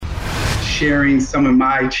sharing some of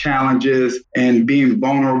my challenges and being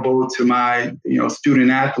vulnerable to my, student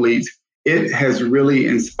athletes, it has really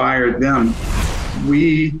inspired them.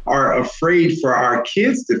 We are afraid for our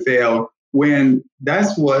kids to fail when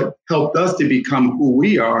that's what helped us to become who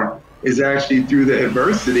we are, is actually through the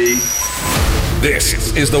adversity.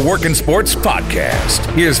 This is the WorkInSports Podcast.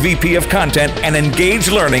 Here's VP of Content and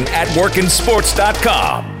Engaged Learning at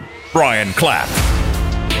WorkInSports.com, Brian Clapp.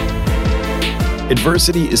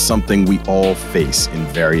 Adversity is something we all face in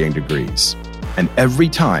varying degrees. And every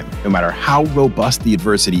time, no matter how robust the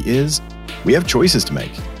adversity is, we have choices to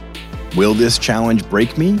make. Will this challenge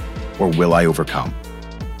break me, or will I overcome?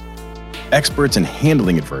 Experts in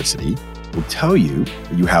handling adversity will tell you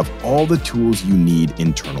that you have all the tools you need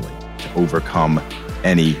internally to overcome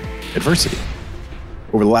any adversity.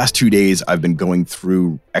 Over the last 2 days, I've been going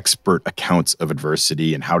through expert accounts of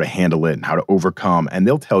adversity and how to handle it and how to overcome, and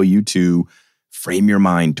they'll tell you to frame your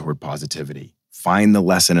mind toward positivity, find the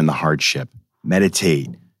lesson in the hardship, meditate,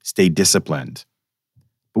 stay disciplined.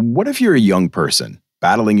 But what if you're a young person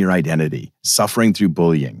battling your identity, suffering through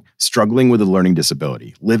bullying, struggling with a learning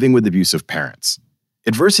disability, living with abusive parents?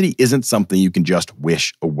 Adversity isn't something you can just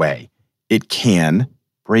wish away. It can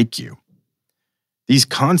break you. These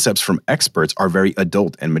concepts from experts are very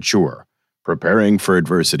adult and mature. Preparing for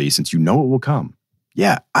adversity since you know it will come.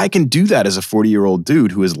 Yeah, I can do that as a 40-year-old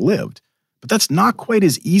dude who has lived. But that's not quite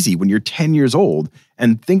as easy when you're 10 years old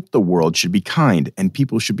and think the world should be kind and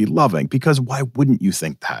people should be loving, because why wouldn't you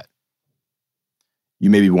think that? You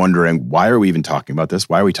may be wondering, why are we even talking about this?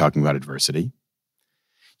 Why are we talking about adversity?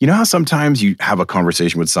 You know how sometimes you have a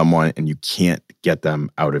conversation with someone and you can't get them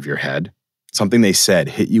out of your head? Something they said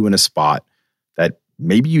hit you in a spot that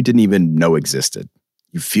maybe you didn't even know existed.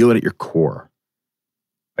 You feel it at your core.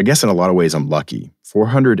 I guess in a lot of ways I'm lucky.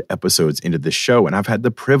 400 episodes into this show, and I've had the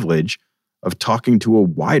privilege of talking to a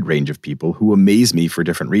wide range of people who amaze me for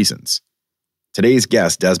different reasons. Today's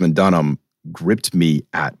guest, Desmond Dunham, gripped me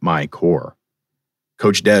at my core.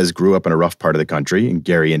 Coach Des grew up in a rough part of the country in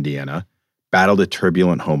Gary, Indiana, battled a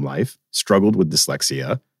turbulent home life, struggled with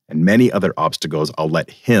dyslexia, and many other obstacles I'll let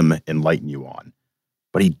him enlighten you on.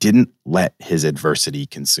 But he didn't let his adversity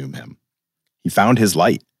consume him. He found his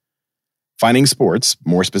light. Finding sports,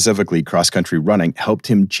 more specifically cross-country running, helped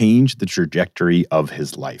him change the trajectory of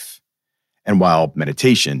his life. And while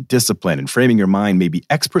meditation, discipline, and framing your mind may be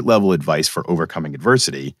expert-level advice for overcoming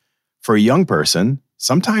adversity, for a young person,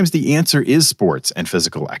 sometimes the answer is sports and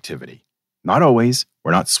physical activity. Not always.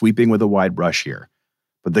 We're not sweeping with a wide brush here.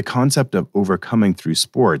 But the concept of overcoming through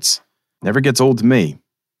sports never gets old to me.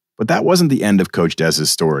 But that wasn't the end of Coach Des's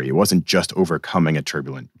story. It wasn't just overcoming a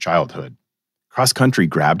turbulent childhood. Cross-country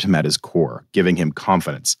grabbed him at his core, giving him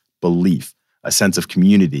confidence, belief, a sense of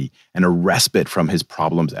community, and a respite from his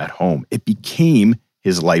problems at home. It became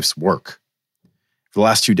his life's work. For the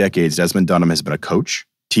last 2 decades, Desmond Dunham has been a coach,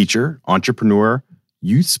 teacher, entrepreneur,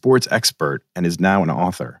 youth sports expert, and is now an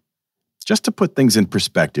author. Just to put things in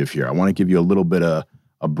perspective here, I want to give you a little bit of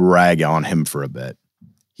a brag on him for a bit.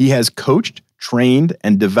 He has coached, trained,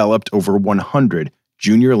 and developed over 100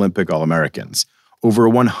 Junior Olympic All-Americans, over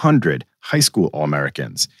 100 high school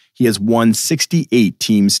All-Americans. He has won 68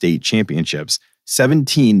 team state championships,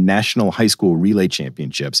 17 national high school relay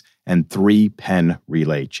championships, and 3 Penn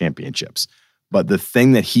relay championships. But the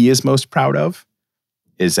thing that he is most proud of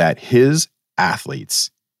is that his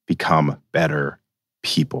athletes become better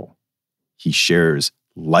people. He shares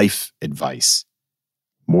life advice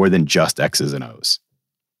more than just X's and O's.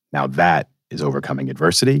 Now that is overcoming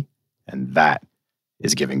adversity, and that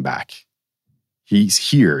is giving back. He's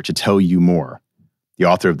here to tell you more. The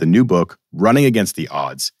author of the new book, Running Against the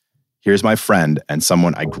Odds. Here's my friend and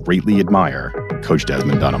someone I greatly admire, Coach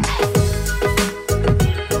Desmond Dunham.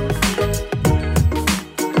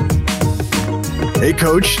 Hey,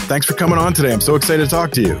 Coach. Thanks for coming on today. I'm so excited to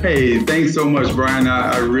talk to you. Hey, thanks so much, Brian.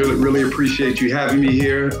 I really appreciate you having me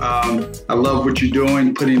here. I love what you're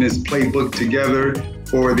doing, putting this playbook together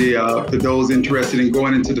for those interested in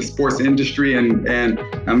going into the sports industry, and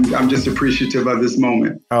I'm just appreciative of this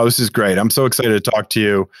moment. Oh, this is great. I'm so excited to talk to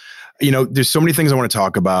you. You know, there's so many things I want to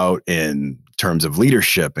talk about in terms of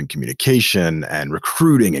leadership and communication and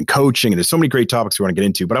recruiting and coaching. And there's so many great topics we want to get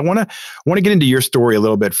into, but I want to get into your story a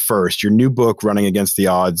little bit first. Your new book, Running Against the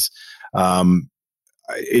Odds.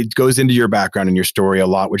 It goes into your background and your story a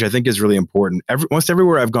lot, which I think is really important. Almost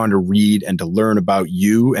everywhere I've gone to read and to learn about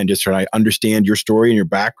you and just try to understand your story and your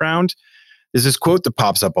background, there's this quote that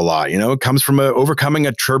pops up a lot. You know, it comes from overcoming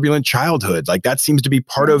a turbulent childhood. Like that seems to be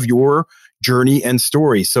part of your journey and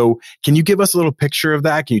story. So can you give us a little picture of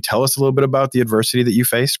that? Can you tell us a little bit about the adversity that you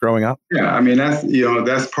faced growing up? Yeah, I mean,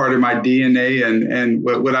 that's part of my DNA. And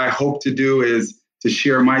what I hope to do is to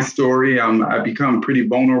share my story. I've become pretty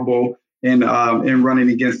vulnerable in running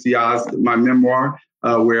against the odds, my memoir,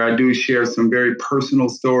 where I do share some very personal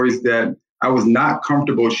stories that I was not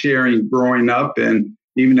comfortable sharing growing up. And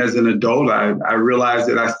even as an adult, I realized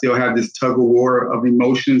that I still have this tug of war of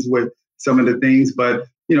emotions with some of the things. But,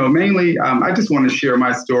 mainly, I just want to share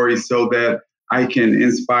my story so that I can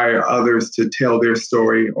inspire others to tell their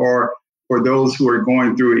story, or for those who are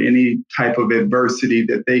going through any type of adversity,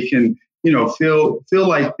 that they can, feel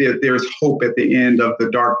like that there's hope at the end of the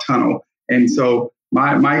dark tunnel. And so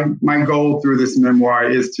my goal through this memoir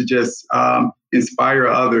is to just inspire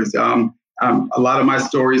others. A lot of my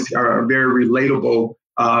stories are very relatable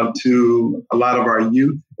to a lot of our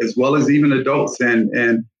youth, as well as even adults.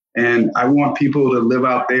 And I want people to live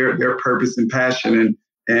out their purpose and passion.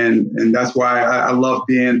 And that's why I love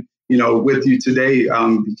being, with you today,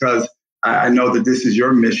 because I know that this is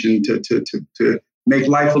your mission to make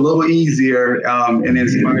life a little easier and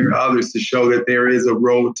inspire others to show that there is a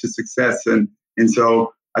road to success. And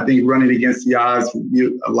so I think running against the odds,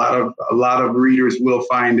 a lot of readers will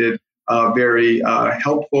find it very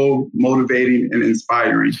helpful, motivating, and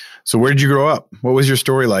inspiring. So where did you grow up? What was your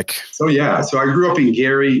story like? So I grew up in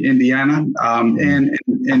Gary, Indiana. And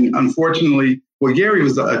unfortunately, Gary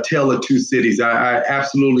was a tale of two cities. I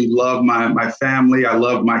absolutely love my family. I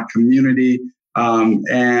love my community.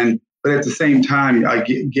 But at the same time,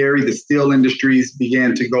 Gary, the steel industries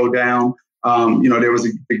began to go down. There was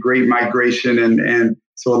a great migration. And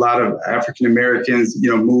so a lot of African Americans,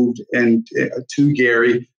 moved to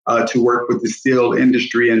Gary to work with the steel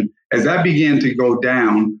industry. And as that began to go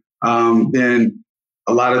down, then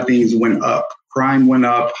a lot of things went up. Crime went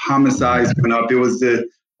up, homicides went up. It was the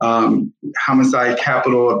homicide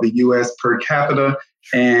capital of the U.S. per capita.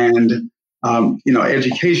 And,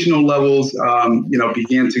 educational levels,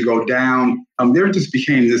 began to go down. There just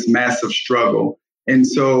became this massive struggle. And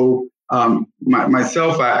so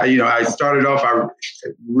myself, I started off, I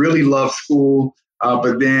really loved school.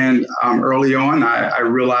 But then early on, I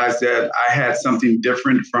realized that I had something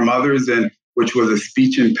different from others, and which was a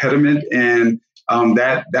speech impediment. And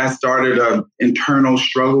that started an internal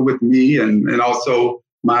struggle with me, and also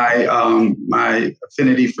my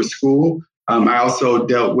affinity for school. I also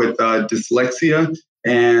dealt with dyslexia.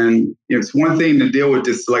 And it's one thing to deal with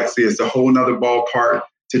dyslexia. It's a whole nother ballpark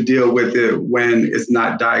to deal with it when it's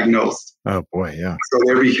not diagnosed. Oh, boy, yeah. So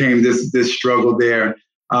there became this struggle there.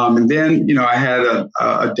 And then, I had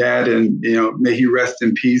a dad, and, may he rest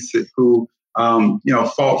in peace, who,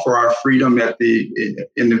 fought for our freedom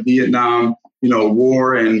in the Vietnam,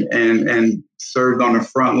 war and served on the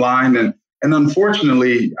front line. And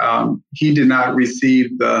unfortunately, he did not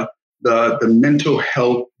receive the mental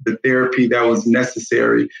health, the therapy that was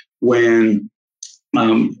necessary when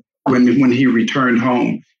he returned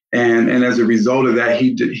home. And as a result of that,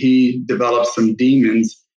 he developed some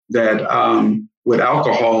demons that, with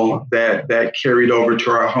alcohol that carried over to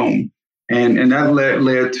our home. And that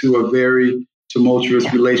led to a very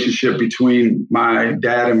tumultuous relationship between my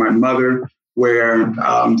dad and my mother, where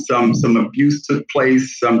some abuse took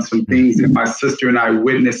place, some things that my sister and I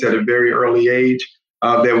witnessed at a very early age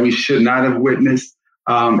that we should not have witnessed.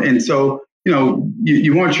 And so,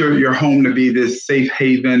 you want your home to be this safe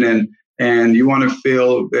haven, and you want to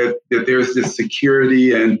feel that there's this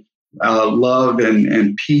security and love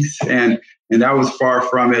and peace. And that was far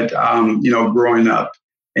from it, growing up.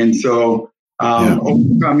 And so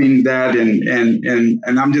overcoming that,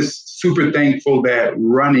 and I'm just super thankful that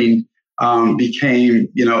running became,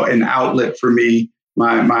 an outlet for me.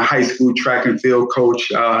 My high school track and field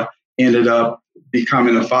coach ended up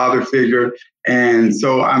becoming a father figure. And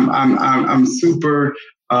so I'm super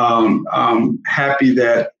happy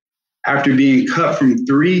that after being cut from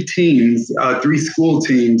three school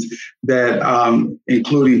teams that,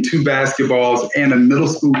 including 2 basketballs and a middle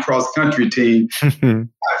school cross country team, I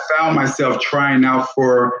found myself trying out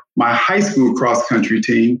for my high school cross country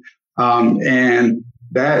team. And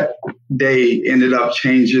that day ended up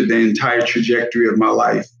changing the entire trajectory of my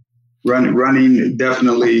life. Running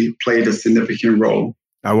definitely played a significant role.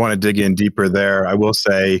 I want to dig in deeper there. I will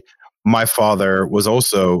say my father was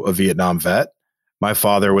also a Vietnam vet. My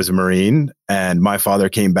father was a Marine, and my father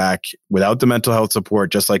came back without the mental health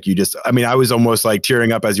support, just like you just, I was almost like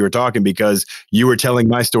tearing up as you were talking, because you were telling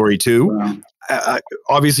my story too. Wow.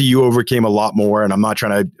 Obviously you overcame a lot more, and I'm not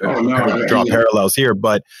trying to draw parallels here,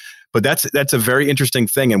 but that's a very interesting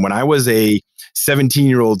thing. And when I was a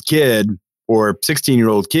 17-year-old kid or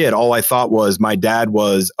 16-year-old kid, all I thought was my dad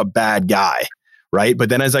was a bad guy, right? But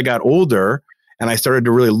then as I got older and I started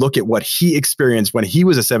to really look at what he experienced when he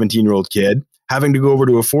was a 17-year-old kid, having to go over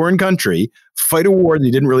to a foreign country, fight a war that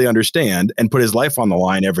he didn't really understand, and put his life on the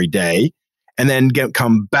line every day, and then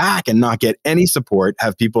come back and not get any support,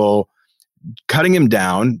 have people cutting him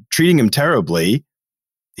down, treating him terribly,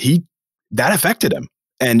 that affected him.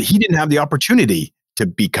 And he didn't have the opportunity to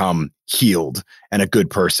become healed and a good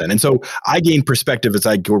person. And so I gained perspective as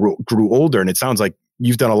I grew older, and it sounds like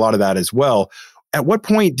you've done a lot of that as well. At what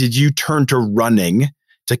point did you turn to running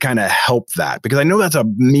to kind of help that? Because I know that's a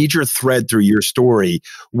major thread through your story.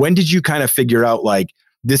 When did you kind of figure out, like,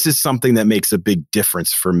 this is something that makes a big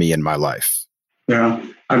difference for me in my life? Yeah.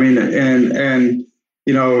 I mean, and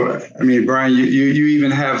Brian, you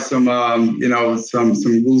even have some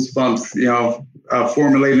goosebumps,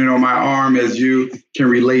 formulating on my arm as you can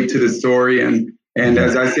relate to the story. And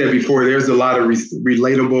as I said before, there's a lot of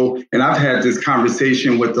relatable, and I've had this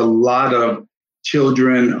conversation with a lot of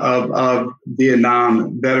children of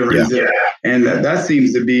Vietnam veterans. Yeah. And that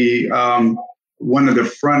seems to be one of the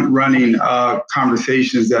front running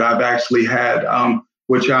conversations that I've actually had,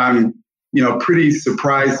 which I'm, pretty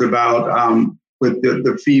surprised about with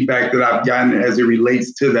the feedback that I've gotten as it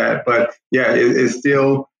relates to that. But yeah, it's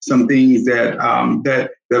still some things that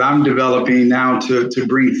that I'm developing now to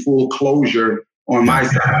bring full closure on my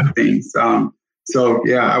side of things. So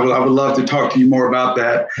yeah, I would love to talk to you more about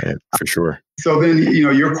that. Yeah, for sure. So then,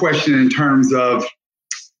 your question in terms of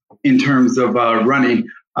running.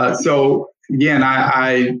 So again,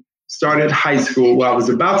 I started high school. Well, I was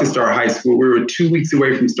about to start high school. We were 2 weeks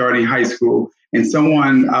away from starting high school. And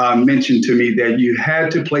someone mentioned to me that you had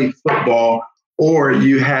to play football or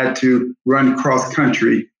you had to run cross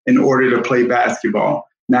country in order to play basketball.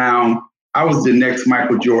 Now, I was the next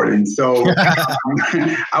Michael Jordan. So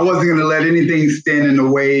I wasn't going to let anything stand in the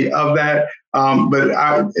way of that.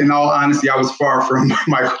 But in all honesty, I was far from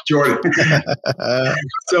Michael Jordan.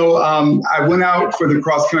 So I went out for the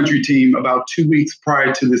cross country team about 2 weeks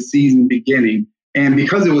prior to the season beginning. And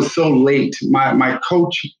because it was so late, my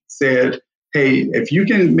coach said, hey, if you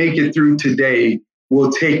can make it through today,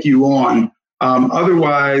 we'll take you on.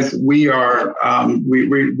 Otherwise, we are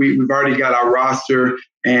we've already got our roster,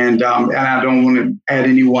 and I don't want to add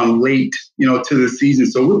anyone late, to the season.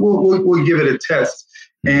 So we'll give it a test.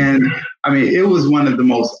 And I mean, it was one of the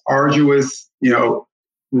most arduous,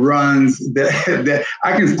 runs that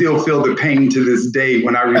I can still feel the pain to this day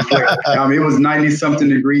when I reflect. It was 90-something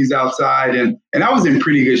degrees outside, and I was in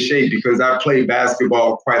pretty good shape because I played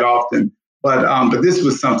basketball quite often. But this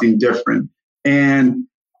was something different. And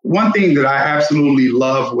one thing that I absolutely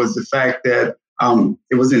loved was the fact that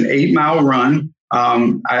it was an 8-mile run.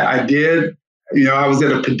 I did, I was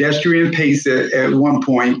at a pedestrian pace at one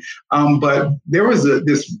point, but there was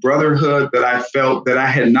this brotherhood that I felt that I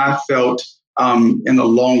had not felt in a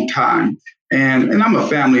long time. And I'm a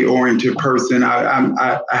family-oriented person.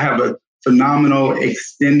 I have a phenomenal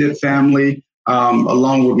extended family,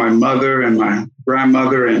 along with my mother and my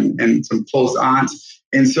grandmother and some close aunts.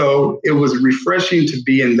 And so it was refreshing to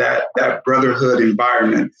be in that brotherhood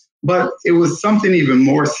environment. But it was something even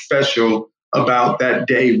more special about that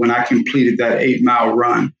day when I completed that 8-mile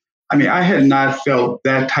run. I mean, I had not felt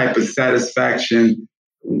that type of satisfaction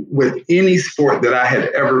with any sport that I had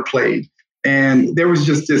ever played. And there was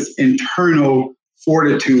just this internal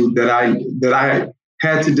fortitude that I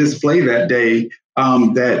had to display that day,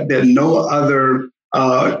 that no other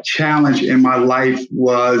challenge in my life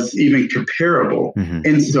was even comparable. Mm-hmm.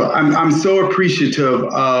 And so I'm so appreciative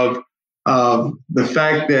of the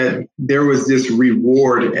fact that there was this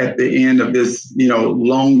reward at the end of this,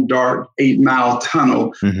 long, dark 8-mile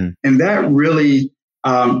tunnel. Mm-hmm. And that really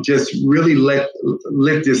just really lit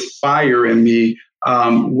this fire in me,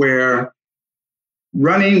 where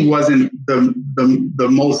running wasn't the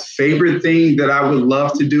most favorite thing that I would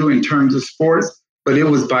love to do in terms of sports, but it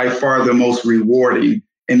was by far the most rewarding.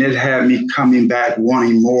 And it had me coming back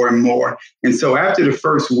wanting more and more. And so after the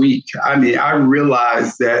first week, I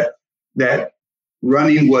realized that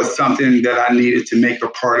running was something that I needed to make a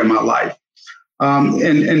part of my life.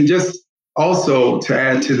 And just also to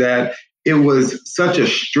add to that, it was such a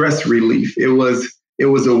stress relief. It was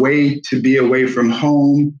a way to be away from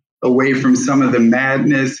home, away from some of the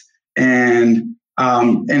madness, and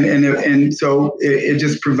so it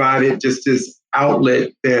just provided just this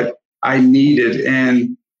outlet that I needed,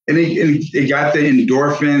 and it got the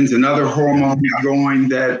endorphins and other hormones going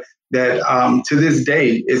that to this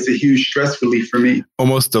day is a huge stress relief for me.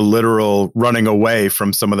 Almost a literal running away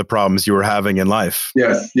from some of the problems you were having in life.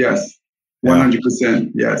 Yes,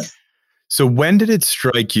 100%, yes. So when did it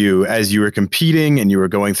strike you as you were competing and you were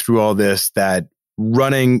going through all this that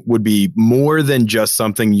running would be more than just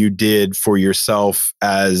something you did for yourself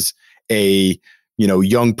as a,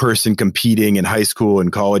 young person competing in high school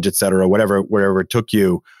and college, et cetera, wherever it took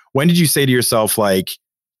you? When did you say to yourself, like,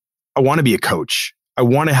 I want to be a coach. I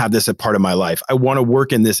want to have this a part of my life. I want to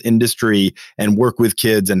work in this industry and work with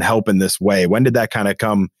kids and help in this way. When did that kind of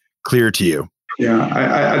come clear to you? Yeah,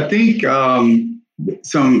 I think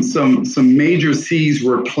some major seeds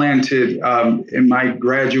were planted in my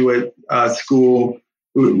graduate school,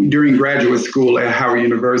 during graduate school at Howard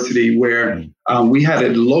University, where we had a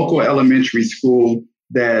local elementary school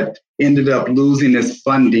that ended up losing its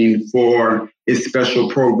funding for its special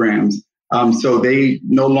programs. So they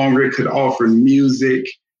no longer could offer music.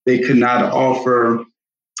 They could not offer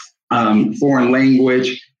foreign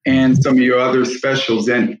language and some of your other specials.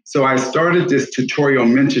 And so I started this tutorial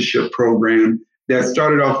mentorship program that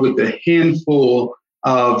started off with a handful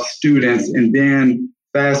of students. And then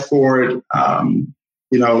fast forward,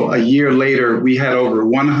 a year later, we had over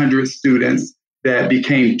 100 students that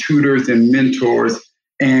became tutors and mentors.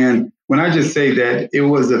 And when I just say that, it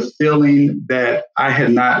was a feeling that I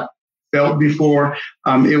had not felt before.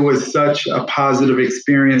 It was such a positive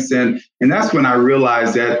experience. And that's when I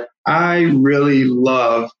realized that I really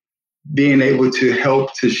love being able to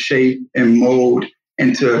help to shape and mold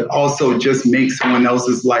and to also just make someone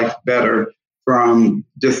else's life better from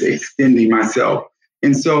just extending myself.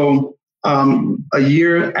 And so a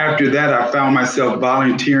year after that, I found myself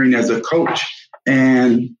volunteering as a coach.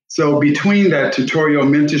 And so between that tutorial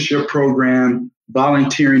mentorship program,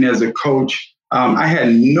 volunteering as a coach, I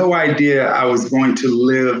had no idea I was going to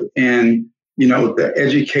live in, the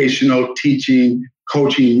educational, teaching,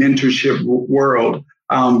 coaching, mentorship world.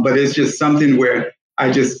 But it's just something where I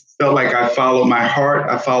just felt like I followed my heart,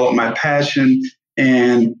 I followed my passion,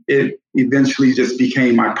 and it eventually just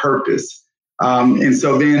became my purpose. And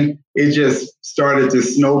so then it just started to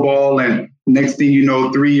snowball. And next thing you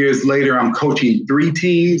know, 3 years later, I'm coaching 3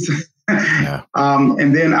 teams. Yeah.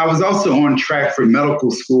 And then I was also on track for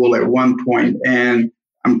medical school at one point, and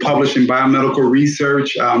I'm publishing biomedical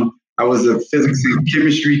research. I was a physics and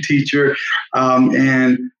chemistry teacher,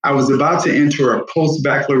 and I was about to enter a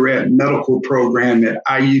post-baccalaureate medical program at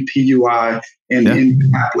IUPUI in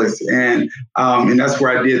Indianapolis, and that's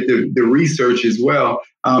where I did the research as well.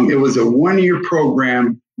 It was a 1-year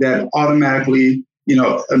program that automatically,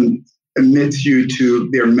 admits you to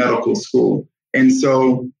their medical school, and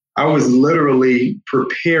so I was literally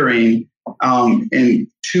preparing, and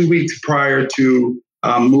 2 weeks prior to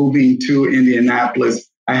moving to Indianapolis,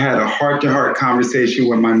 I had a heart-to-heart conversation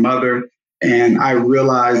with my mother, and I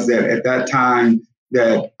realized that at that time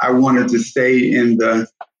that I wanted to stay in the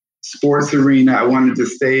sports arena. I wanted to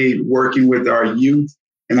stay working with our youth,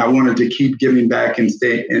 and I wanted to keep giving back and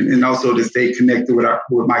stay, and also to stay connected with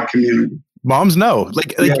my community. Moms know,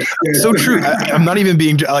 so true. I'm not even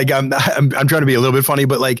being like, I'm trying to be a little bit funny,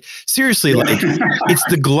 but like, seriously, like it's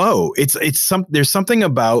the glow. There's something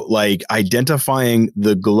about like identifying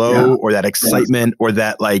the glow or that excitement or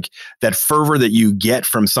that like that fervor that you get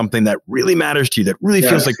from something that really matters to you, that really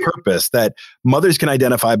feels like purpose, that mothers can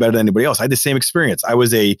identify better than anybody else. I had the same experience. I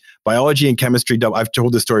was a biology and chemistry double. I've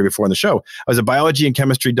told this story before on the show. I was a biology and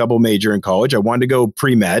chemistry double major in college. I wanted to go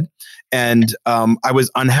pre-med, and I was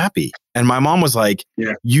unhappy. And my mom was like,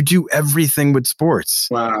 you do everything with sports.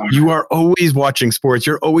 Wow. You are always watching sports.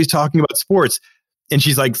 You're always talking about sports. And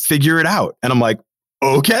she's like, figure it out. And I'm like,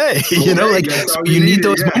 okay. So you need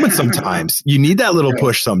those moments sometimes. You need that little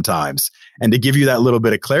push sometimes, and to give you that little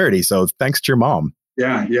bit of clarity. So thanks to your mom.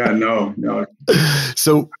 No.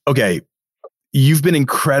 So, okay. You've been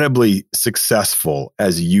incredibly successful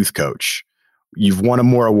as a youth coach. You've won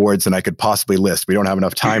more awards than I could possibly list. We don't have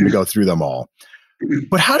enough time to go through them all.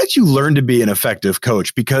 But how did you learn to be an effective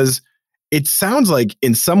coach? Because it sounds like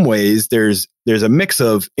in some ways there's a mix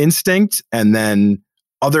of instinct and then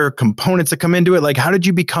other components that come into it. Like, how did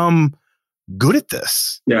you become good at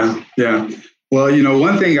this? Yeah. Well,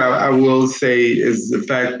 one thing I will say is the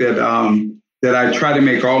fact that I try to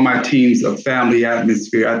make all my teams a family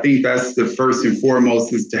atmosphere. I think that's the first and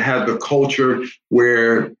foremost, is to have the culture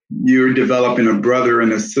where you're developing a brother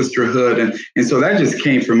and a sisterhood. And so that just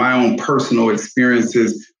came from my own personal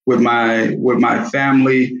experiences with my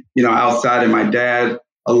family, outside of my dad,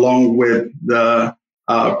 along with the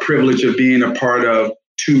privilege of being a part of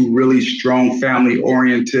 2 really strong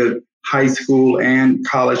family-oriented high school and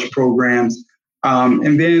college programs.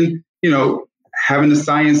 And then, having a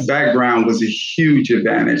science background was a huge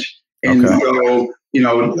advantage. And so,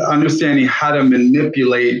 understanding how to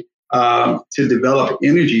manipulate to develop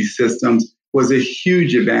energy systems was a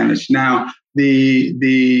huge advantage. Now, I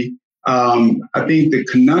think the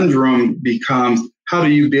conundrum becomes, how do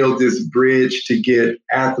you build this bridge to get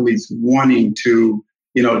athletes wanting to,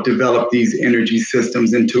 develop these energy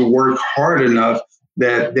systems and to work hard enough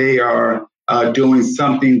that they are doing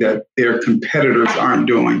something that their competitors aren't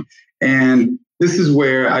doing. And this is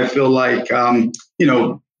where I feel like,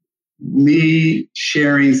 me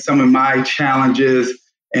sharing some of my challenges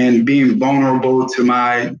and being vulnerable to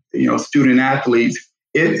my, student athletes,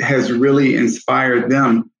 it has really inspired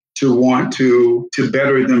them to want to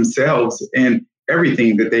better themselves in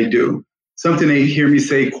everything that they do. Something they hear me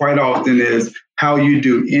say quite often is, how you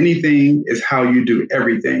do anything is how you do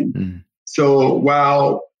everything. Mm. So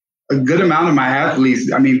while a good amount of my athletes,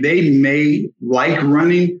 they may like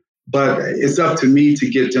running, but it's up to me to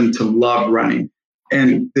get them to love running.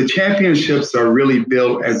 And the championships are really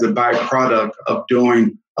built as a byproduct of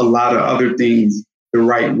doing a lot of other things the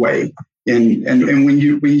right way. And when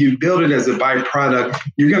you build it as a byproduct,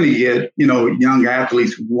 you're going to get, young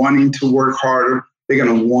athletes wanting to work harder. They're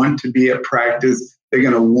going to want to be at practice. They're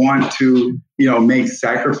going to want to, make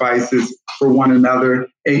sacrifices for one another.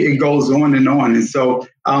 It goes on and on. And so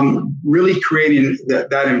really creating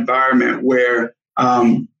that environment where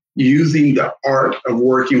using the art of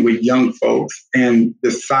working with young folks and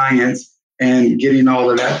the science and getting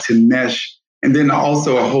all of that to mesh. And then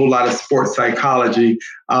also a whole lot of sports psychology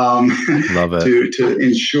Love it. to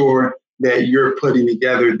ensure that you're putting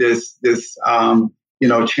together this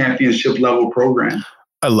championship level program.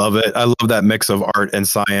 I love it. I love that mix of art and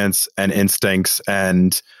science and instincts,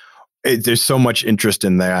 and there's so much interest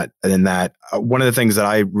in that. One of the things that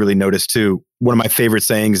I really noticed too, one of my favorite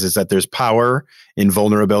sayings is that there's power in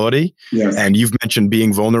vulnerability. Yes. And you've mentioned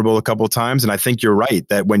being vulnerable a couple of times. And I think you're right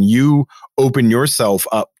that when you open yourself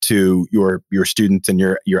up to your students and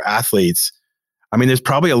your athletes, there's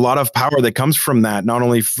probably a lot of power that comes from that, not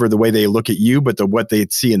only for the way they look at you, but what they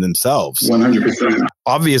see in themselves. 100%.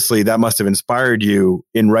 Obviously, that must have inspired you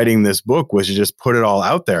in writing this book, was to just put it all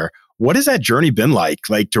out there. What has that journey been like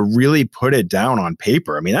to really put it down on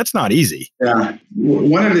paper? That's not easy. Yeah.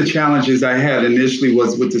 One of the challenges I had initially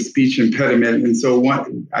was with the speech impediment. And so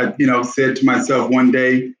I said to myself one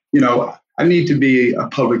day, I need to be a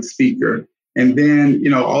public speaker. And then,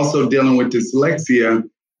 also dealing with dyslexia,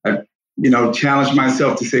 I challenged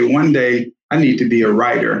myself to say one day I need to be a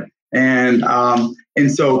writer. And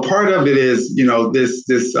so part of it is,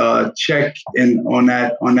 this check on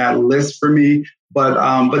that list for me.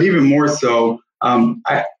 But even more so,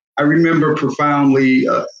 I remember profoundly,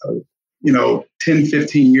 10,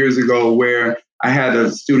 15 years ago, where I had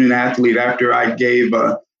a student athlete after I gave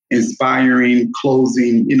a inspiring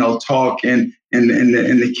closing, talk, and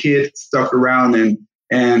the kid stuck around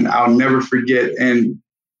and I'll never forget. And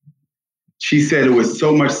she said it with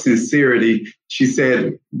so much sincerity. She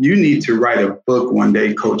said, "You need to write a book one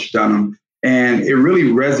day, Coach Dunham." And it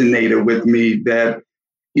really resonated with me that,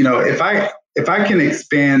 if I can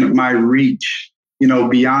expand my reach,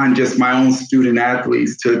 beyond just my own student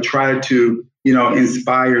athletes to try to,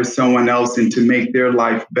 inspire someone else and to make their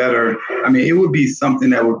life better, it would be something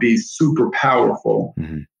that would be super powerful.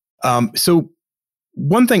 Mm-hmm. So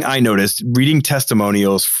one thing I noticed reading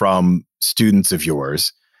testimonials from students of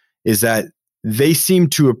yours is that they seem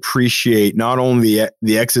to appreciate not only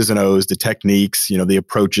the X's and O's, the techniques, the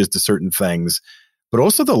approaches to certain things, but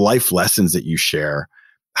also the life lessons that you share.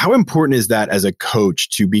 How important is that as a coach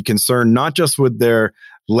to be concerned not just with their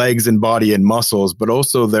legs and body and muscles, but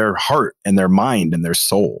also their heart and their mind and their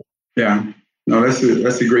soul? Yeah, no,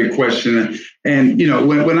 that's a great question. And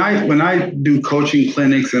when I do coaching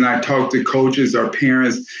clinics and I talk to coaches or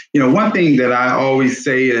parents, one thing that I always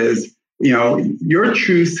say is, your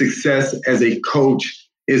true success as a coach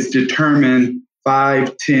is determined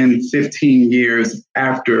 5, 10, 15 years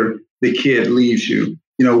after the kid leaves you.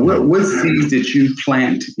 What seeds did you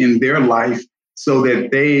plant in their life so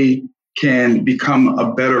that they can become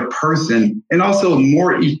a better person and also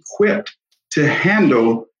more equipped to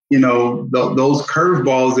handle, those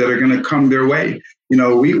curveballs that are going to come their way.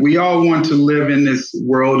 We all want to live in this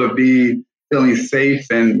world of feeling safe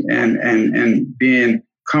and being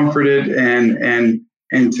comforted and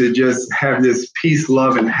to just have this peace,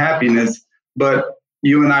 love, and happiness. But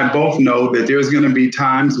you and I both know that there's going to be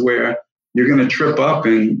times where you're going to trip up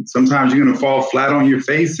and sometimes you're going to fall flat on your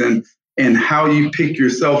face, and how you pick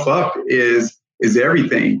yourself up is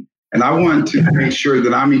everything. And I want to make sure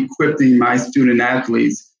that I'm equipping my student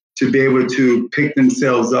athletes to be able to pick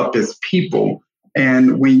themselves up as people.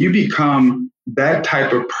 And when you become that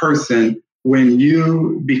type of person, when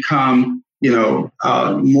you become,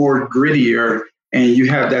 more grittier and you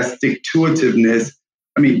have that stick-to-itiveness,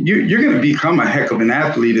 you're going to become a heck of an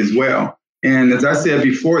athlete as well. And as I said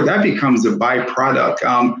before, that becomes a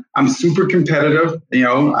byproduct. I'm super competitive.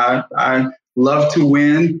 I love to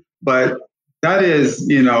win, but that is,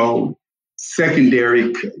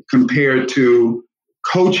 secondary compared to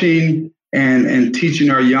coaching and teaching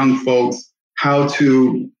our young folks how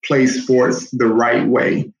to play sports the right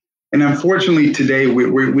way. And unfortunately, today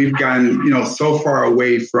we've gotten, so far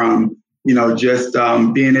away from, just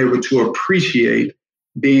being able to appreciate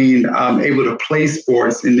being able to play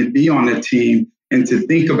sports and to be on a team and to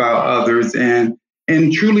think about others and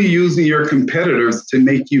truly using your competitors to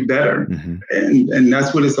make you better. Mm-hmm. And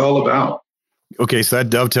that's what it's all about. Okay, so that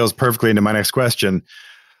dovetails perfectly into my next question.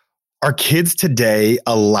 Are kids today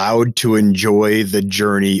allowed to enjoy the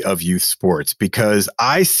journey of youth sports? Because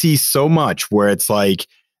I see so much where it's like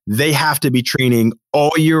they have to be training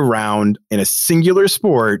all year round in a singular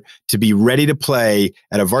sport to be ready to play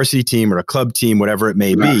at a varsity team or a club team, whatever it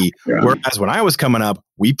may be. Yeah. Whereas when I was coming up,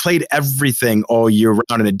 we played everything all year round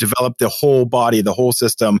and it developed the whole body, the whole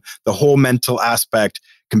system, the whole mental aspect,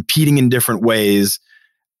 competing in different ways.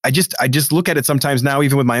 I just look at it sometimes now,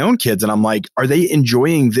 even with my own kids, and I'm like, are they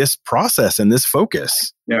enjoying this process and this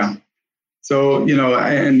focus? Yeah. So,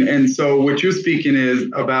 and so what you're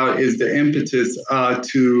speaking about is the impetus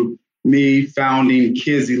to me founding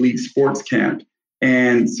Kids Elite Sports Camp.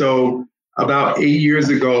 And so about 8 years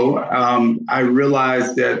ago, I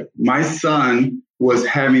realized that my son was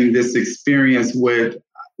having this experience with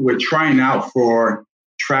trying out for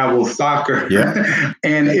travel soccer. Yeah.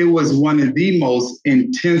 And it was one of the most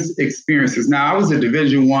intense experiences. Now, I was a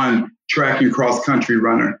Division I track and cross country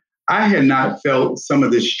runner. I had not felt some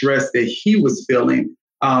of the stress that he was feeling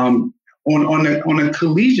on a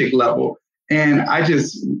collegiate level. And I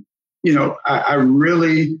just, I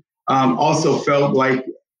really also felt like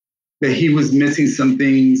that he was missing some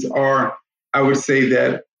things, or I would say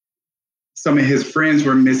that some of his friends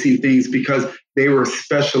were missing things because they were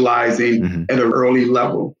specializing at an early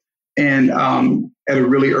level and at a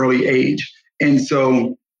really early age. And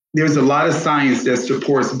so there's a lot of science that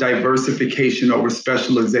supports diversification over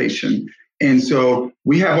specialization. And so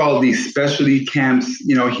we have all these specialty camps,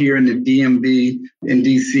 here in the DMV in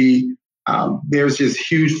DC. There's this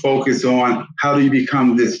huge focus on how do you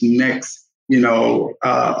become this next,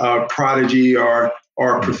 prodigy or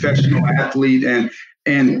professional athlete.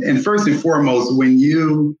 And first and foremost, when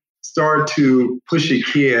you start to push a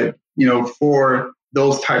kid, for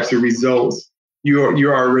those types of results,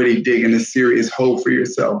 you're already digging a serious hole for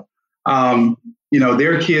yourself.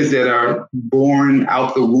 There are kids that are born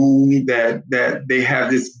out the womb that they have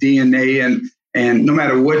this DNA and no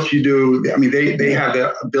matter what you do, they have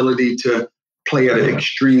the ability to play at an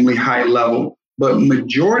extremely high level. But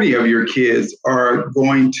majority of your kids are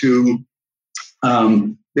going to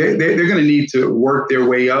they're going to need to work their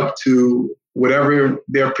way up to whatever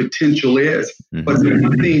their potential is. Mm-hmm. But the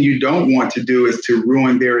one thing you don't want to do is to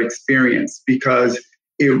ruin their experience, because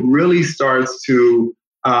it really starts to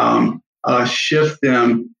shift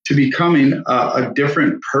them to becoming a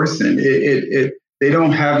different person. They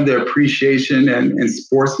don't have the appreciation and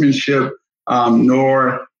sportsmanship,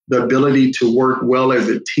 nor the ability to work well as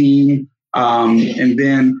a team. And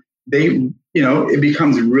then it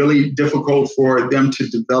becomes really difficult for them to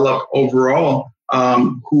develop overall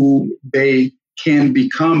who they can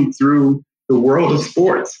become through the world of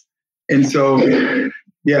sports. And so,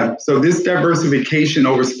 so this diversification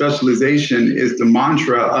over specialization is the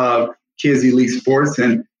mantra of Kids Elite Sports.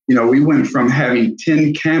 And, we went from having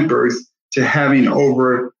 10 campers to having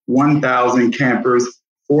over 1,000 campers,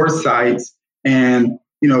 4 sites. And,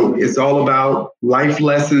 it's all about life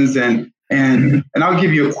lessons. And I'll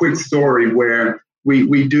give you a quick story where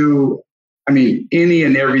we do, any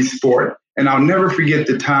and every sport. And I'll never forget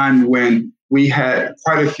the time when we had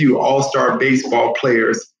quite a few all-star baseball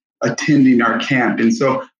players attending our camp. And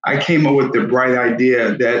so I came up with the bright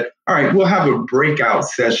idea that, all right, we'll have a breakout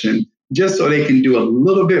session just so they can do a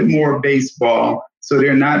little bit more baseball so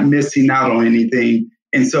they're not missing out on anything.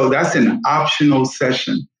 And so that's an optional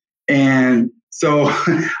session. And so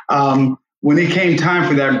when it came time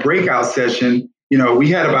for that breakout session, we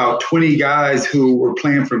had about 20 guys who were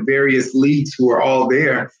playing for various leagues who were all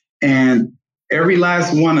there. And every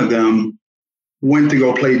last one of them went to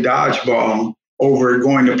go play dodgeball over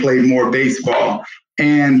going to play more baseball.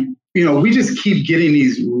 And, we just keep getting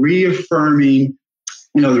these reaffirming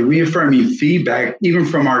feedback, even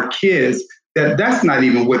from our kids, that's not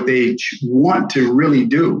even what they want to really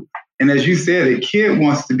do. And as you said, a kid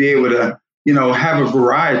wants to be able to, have a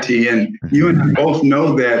variety. And you and I both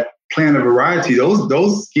know that playing a variety,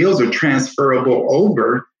 those skills are transferable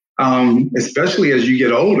over especially as you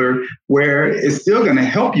get older, where it's still going to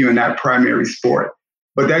help you in that primary sport.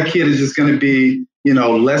 But that kid is just going to be,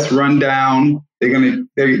 less run down. They're going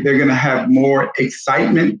to have more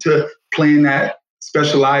excitement to playing that,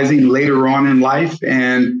 specializing later on in life,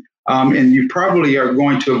 and you probably are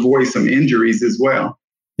going to avoid some injuries as well.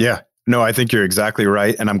 Yeah, no, I think you're exactly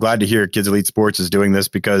right, and I'm glad to hear Kids Elite Sports is doing this,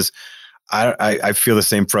 because I feel the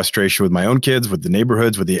same frustration with my own kids, with the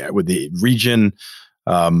neighborhoods, with the region,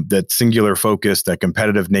 that singular focus, that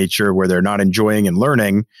competitive nature where they're not enjoying and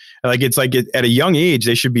learning. It's like at a young age,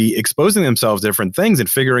 they should be exposing themselves to different things and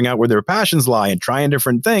figuring out where their passions lie and trying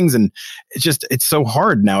different things. And it's so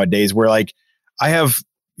hard nowadays where I have,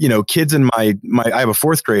 kids in I have a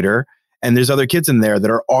fourth grader, and there's other kids in there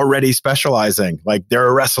that are already specializing. Like they're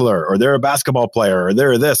a wrestler or they're a basketball player or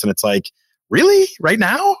they're this. And it's like, really? Right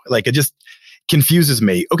now? It just confuses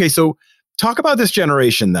me. Okay, so talk about this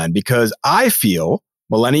generation then, because I feel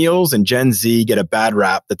millennials and Gen Z get a bad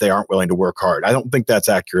rap that they aren't willing to work hard. I don't think that's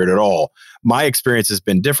accurate at all. My experience has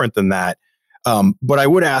been different than that. But I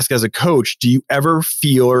would ask, as a coach, do you ever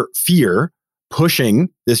feel or fear pushing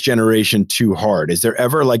this generation too hard? Is there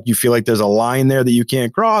ever you feel like there's a line there that you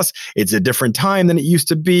can't cross? It's a different time than it used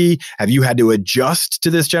to be. Have you had to adjust to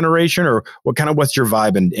this generation, or what's your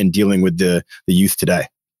vibe in dealing with the youth today?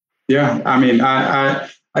 Yeah, I mean, I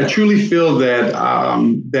truly feel that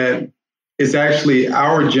that it's actually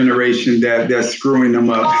our generation that's screwing them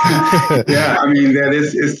up. Yeah, I mean, that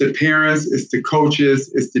it's the parents, it's the coaches,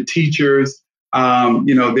 it's the teachers.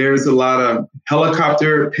 There's a lot of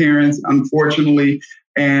helicopter parents, unfortunately.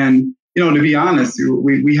 And, to be honest,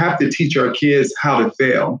 we have to teach our kids how to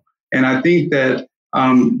fail. And I think that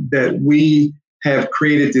that we have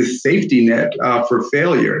created this safety net for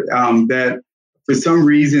failure, that for some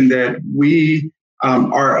reason that we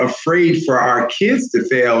are afraid for our kids to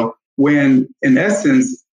fail, when in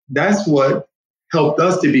essence, that's what helped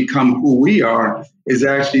us to become who we are, is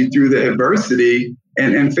actually through the adversity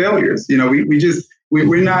and failures.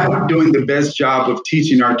 We're not doing the best job of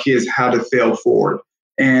teaching our kids how to fail forward.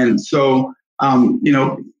 And so,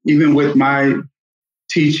 even with my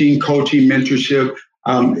teaching, coaching, mentorship,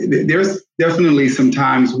 there's definitely some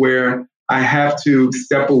times where I have to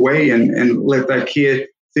step away and let that kid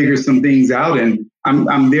figure some things out. And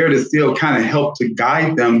I'm there to still kind of help to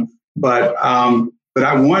guide them. But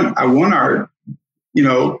I want our,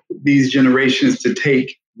 these generations to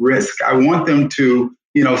take risk. I want them to,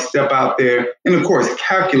 step out there and, of course,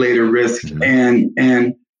 calculated risk. Mm-hmm.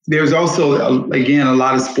 And there's also, again, a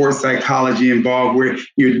lot of sports psychology involved, where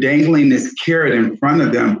you're dangling this carrot in front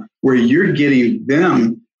of them, where you're getting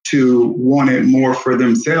them to want it more for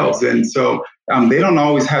themselves. And so they don't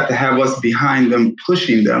always have to have us behind them,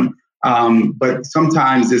 pushing them. But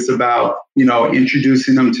sometimes it's about,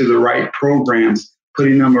 introducing them to the right programs,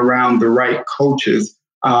 putting them around the right coaches,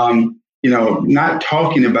 not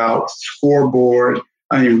talking about scoreboard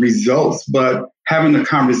and results, but having a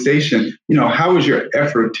conversation. How was your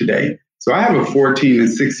effort today? So I have a 14 and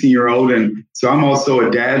 16-year-old, and so I'm also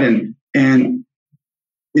a dad, and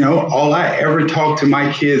all I ever talk to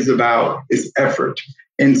my kids about is effort.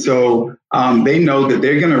 And so they know that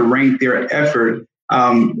they're going to rank their effort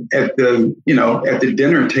at the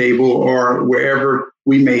dinner table or wherever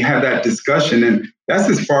we may have that discussion. And that's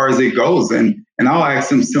as far as it goes. And I'll ask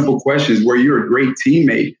them simple questions. Were you a great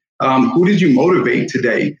teammate? Who did you motivate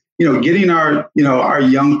today? Getting our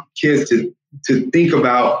young kids to think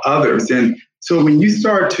about others. And so when you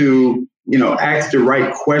start to, ask the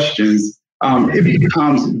right questions, it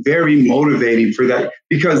becomes very motivating for that,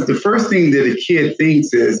 because the first thing that a kid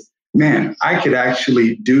thinks is, man, I could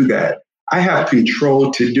actually do that. I have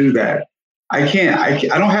control to do that. I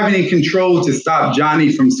don't have any control to stop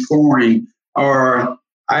Johnny from scoring, or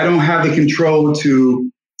I don't have the control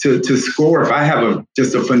to score if I have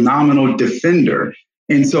just a phenomenal defender.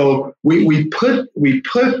 And so we put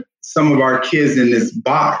some of our kids in this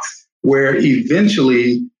box where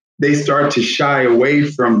eventually they start to shy away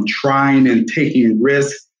from trying and taking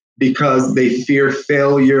risks because they fear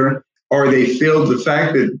failure, or they feel the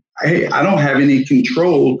fact that, hey, I don't have any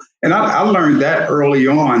control. And I learned that early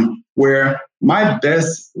on, where my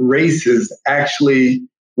best races actually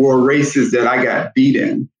were races that I got beat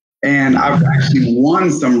in. And I've actually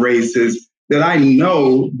won some races that I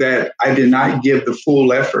know that I did not give the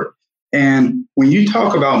full effort. And when you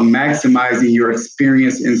talk about maximizing your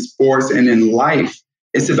experience in sports and in life,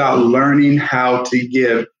 it's about learning how to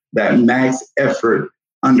give that max effort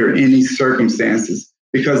under any circumstances,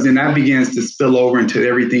 because then that begins to spill over into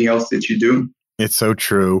everything else that you do. It's so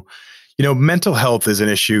true. Mental health is an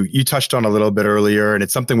issue you touched on a little bit earlier, and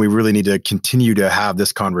it's something we really need to continue to have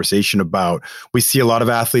this conversation about. We see a lot of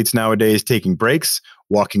athletes nowadays taking breaks,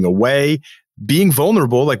 walking away, being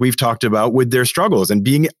vulnerable, like we've talked about, with their struggles and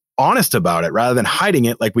being honest about it rather than hiding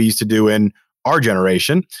it like we used to do in our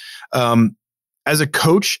generation. As a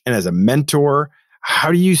coach and as a mentor,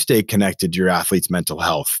 how do you stay connected to your athletes' mental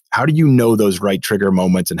health? How do you know those right trigger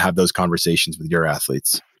moments and have those conversations with your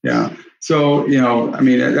athletes? Yeah. So,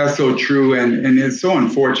 that's so true. And it's so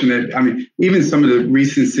unfortunate. Even some of the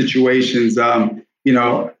recent situations,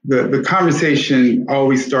 the conversation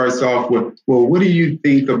always starts off with, well, what do you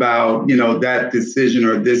think about, that decision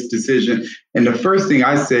or this decision? And the first thing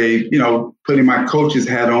I say, putting my coach's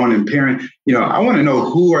hat on and parent, I want to know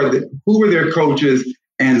who were their coaches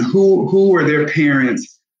and who were their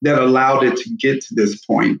parents that allowed it to get to this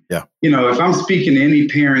point. Yeah. If I'm speaking to any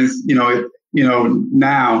parents,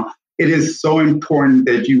 now it is so important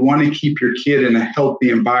that you want to keep your kid in a healthy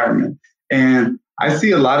environment. And I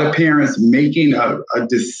see a lot of parents making a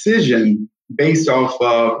decision based off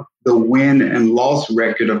of the win and loss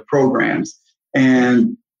record of programs.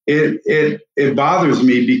 And it bothers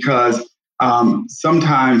me because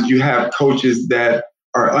sometimes you have coaches that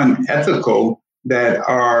are unethical, that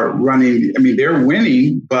are running, they're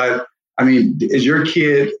winning, but is your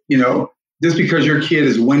kid, just because your kid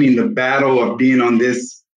is winning the battle of being on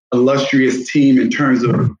this illustrious team in terms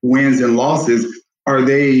of wins and losses, are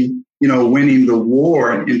they, winning the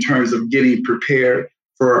war in terms of getting prepared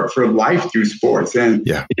for life through sports? And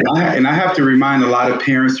I have to remind a lot of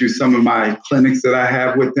parents through some of my clinics that I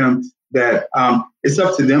have with them that it's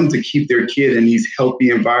up to them to keep their kid in these healthy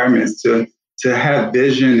environments, to have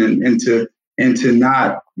vision and to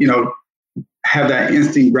not, have that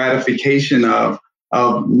instant gratification of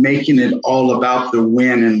making it all about the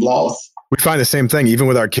win and loss. We find the same thing, even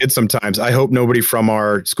with our kids sometimes. I hope nobody from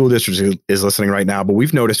our school district is listening right now, but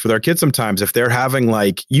we've noticed with our kids sometimes, if they're having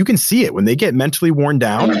you can see it when they get mentally worn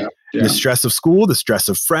down, the stress of school, the stress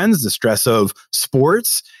of friends, the stress of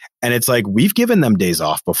sports. And it's like, we've given them days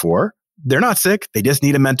off before. They're not sick. They just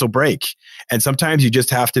need a mental break. And sometimes you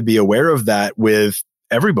just have to be aware of that with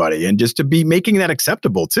everybody and just to be making that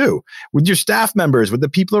acceptable too, with your staff members, with the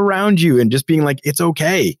people around you, and just being like, it's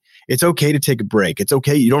okay. It's okay to take a break. It's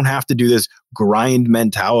okay. You don't have to do this grind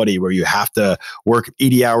mentality where you have to work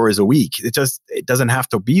 80 hours a week. It doesn't have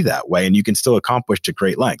to be that way, and you can still accomplish to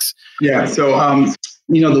great lengths. Yeah. So,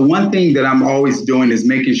 the one thing that I'm always doing is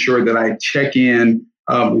making sure that I check in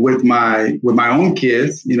with my own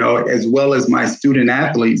kids, as well as my student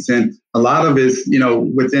athletes. And a lot of it's,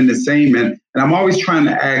 within the same. And I'm always trying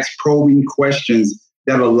to ask probing questions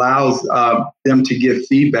that allows them to give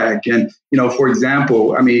feedback. And, for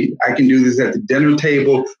example, I can do this at the dinner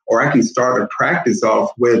table, or I can start a practice off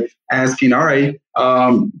with asking, all right,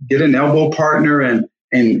 get an elbow partner and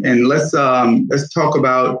let's talk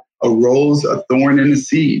about a rose, a thorn, and a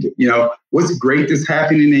seed. What's great that's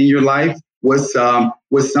happening in your life? What's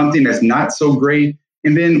something that's not so great?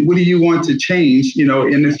 And then what do you want to change, in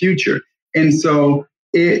the future? And so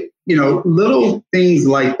little things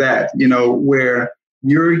like that, where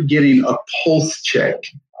you're getting a pulse check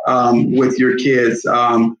with your kids,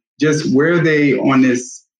 just where they on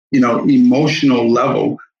this, emotional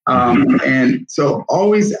level. And so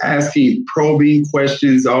always asking probing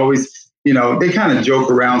questions, always, they kind of joke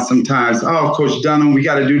around sometimes. Oh, Coach Dunham, we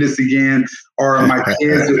got to do this again. Or my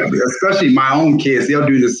kids, especially my own kids, they'll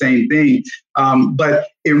do the same thing. But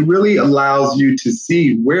it really allows you to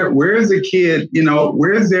see where is a kid,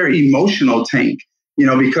 where's their emotional tank?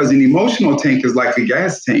 Because an emotional tank is like a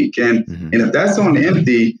gas tank. And if that's on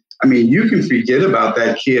empty, you can forget about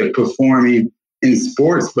that kid performing in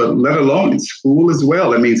sports, but let alone in school as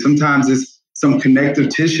well. Sometimes it's some connective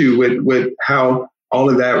tissue with how all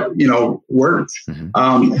of that, works.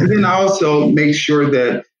 And then I also make sure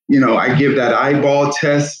that, I give that eyeball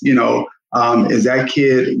test, is that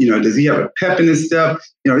kid, does he have a pep in his step?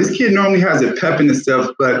 This kid normally has a pep in his step,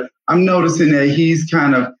 but I'm noticing that he's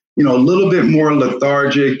kind of, a little bit more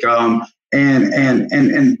lethargic, and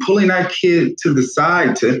pulling that kid to the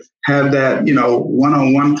side to have that,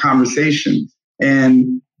 one-on-one conversation.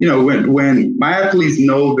 And, when my athletes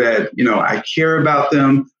know that, I care about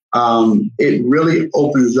them, it really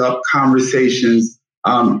opens up conversations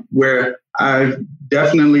where I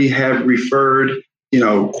definitely have referred,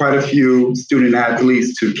 quite a few student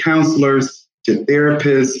athletes to counselors, to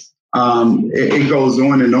therapists. It goes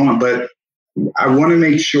on and on, but I want to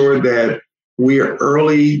make sure that we are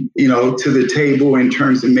early, to the table in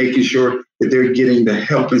terms of making sure that they're getting the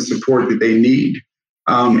help and support that they need.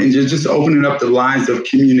 And just opening up the lines of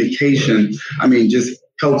communication, just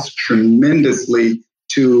helps tremendously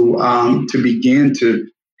to begin to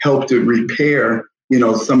help to repair,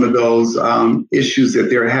 some of those issues that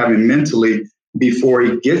they're having mentally before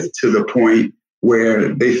it gets to the point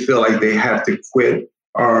where they feel like they have to quit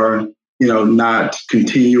or, not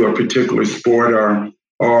continue a particular sport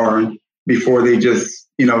or before they just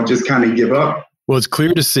kind of give up. Well, it's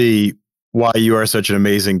clear to see why you are such an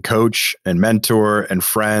amazing coach and mentor and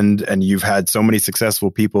friend. And you've had so many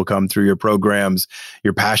successful people come through your programs.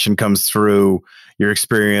 Your passion comes through, your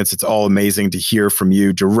experience. It's all amazing to hear from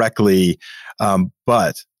you directly.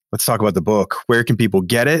 But let's talk about the book. Where can people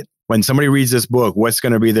get it? When somebody reads this book, what's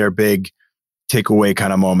going to be their big takeaway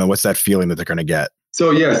kind of moment? What's that feeling that they're going to get?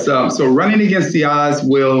 So yes, so Running Against the Odds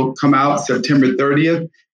will come out September 30th.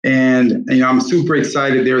 And, I'm super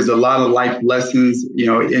excited. There's a lot of life lessons,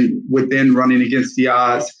 within Running Against the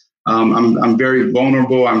Odds. I'm very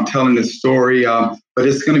vulnerable. I'm telling the story, but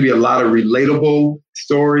it's going to be a lot of relatable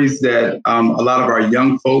stories that a lot of our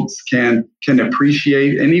young folks can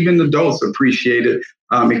appreciate, and even adults appreciate it.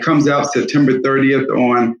 It comes out September 30th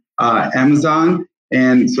on Amazon.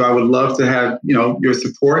 And so I would love to have, your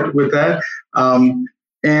support with that. The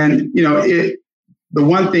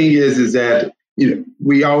one thing is that,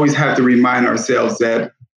 we always have to remind ourselves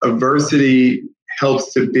that adversity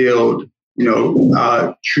helps to build,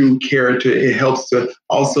 true character. It helps to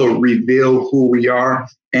also reveal who we are.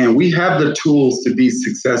 And we have the tools to be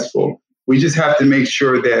successful. We just have to make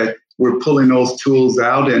sure that we're pulling those tools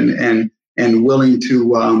out and willing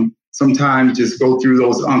to sometimes just go through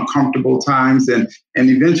those uncomfortable times. And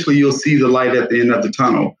eventually you'll see the light at the end of the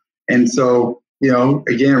tunnel. And so,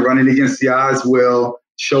 again, Running Against the Odds will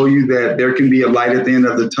show you that there can be a light at the end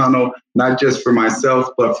of the tunnel, not just for myself,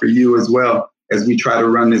 but for you as well, as we try to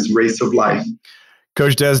run this race of life.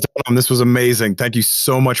 Coach Des Dunham, this was amazing. Thank you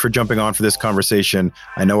so much for jumping on for this conversation.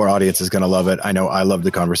 I know our audience is going to love it. I know I loved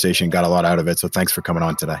the conversation, got a lot out of it. So thanks for coming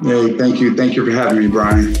on today. Hey, thank you. Thank you for having me,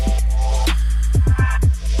 Brian.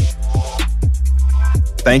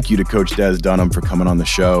 Thank you to Coach Des Dunham for coming on the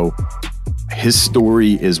show. His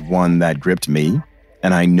story is one that gripped me.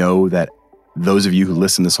 And I know that those of you who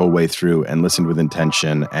listened this whole way through and listened with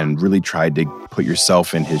intention and really tried to put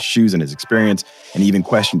yourself in his shoes and his experience and even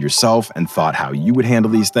questioned yourself and thought how you would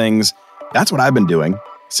handle these things. That's what I've been doing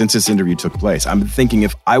since this interview took place. I'm thinking,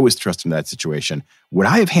 if I was thrust into that situation, would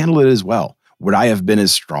I have handled it as well? Would I have been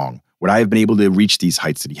as strong? Would I have been able to reach these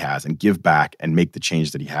heights that he has and give back and make the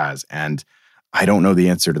change that he has? And I don't know the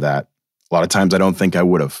answer to that. A lot of times I don't think I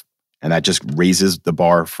would have. And that just raises the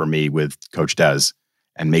bar for me with Coach Des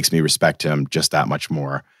and makes me respect him just that much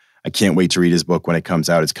more. I can't wait to read his book when it comes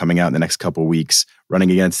out. It's coming out in the next couple of weeks.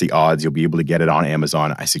 Running Against the Odds. You'll be able to get it on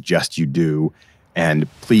Amazon. I suggest you do. And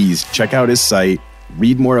please check out his site,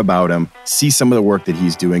 read more about him, see some of the work that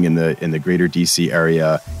he's doing in the greater DC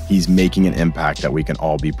area. He's making an impact that we can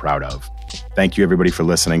all be proud of. Thank you, everybody, for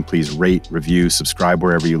listening. Please rate, review, subscribe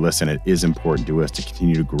wherever you listen. It is important to us to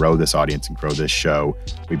continue to grow this audience and grow this show.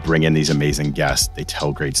 We bring in these amazing guests. They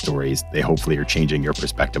tell great stories. They hopefully are changing your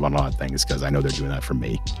perspective on a lot of things, because I know they're doing that for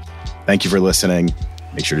me. Thank you for listening.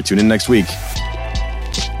 Make sure to tune in next week.